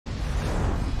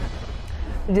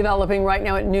Developing right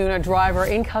now at noon, a driver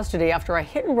in custody after a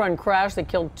hit-and-run crash that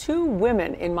killed 2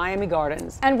 women in Miami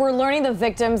Gardens. And we're learning the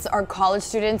victims are college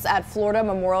students at Florida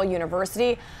Memorial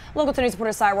University. Local 10 News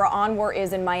reporter Syra Anwar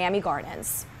is in Miami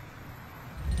Gardens.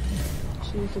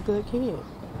 She's a good kid,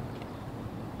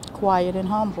 quiet and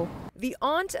humble. The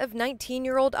aunt of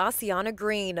 19-year-old Asiana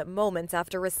Green, moments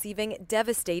after receiving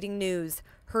devastating news.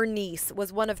 Her niece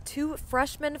was one of 2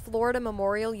 freshman Florida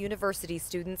Memorial University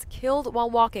students killed while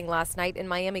walking last night in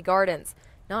Miami Gardens,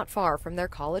 not far from their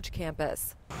college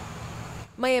campus.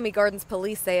 Miami Gardens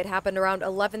police say it happened around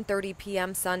 11:30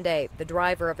 p.m. Sunday. The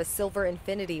driver of a silver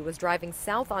Infiniti was driving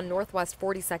south on Northwest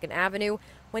 42nd Avenue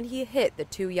when he hit the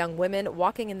 2 young women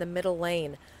walking in the middle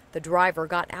lane. The driver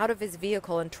got out of his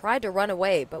vehicle and tried to run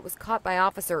away, but was caught by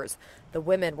officers. The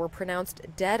women were pronounced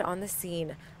dead on the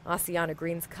scene. Asiana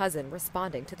Green's cousin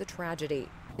responding to the tragedy.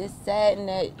 It's sad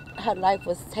that her life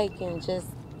was taken just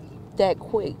that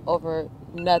quick over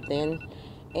nothing.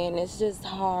 And it's just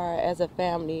hard as a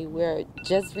family. We're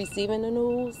just receiving the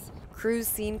news. Crews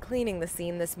seen cleaning the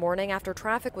scene this morning after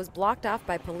traffic was blocked off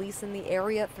by police in the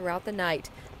area throughout the night.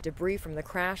 Debris from the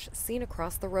crash seen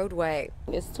across the roadway.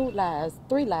 It's 3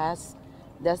 lives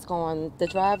that's gone. The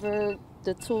driver,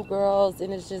 the 2 girls,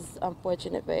 and it's just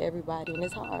unfortunate for everybody, and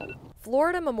it's hard.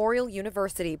 Florida Memorial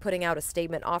University putting out a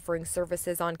statement offering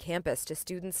services on campus to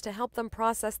students to help them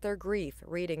process their grief,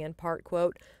 reading in part,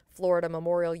 quote, Florida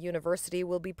Memorial University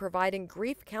will be providing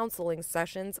grief counseling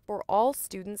sessions for all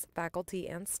students, faculty,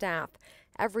 and staff.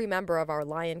 Every member of our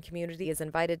Lion community is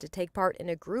invited to take part in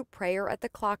a group prayer at the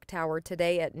Clock Tower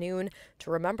today at noon to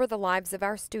remember the lives of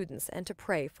our students and to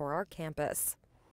pray for our campus.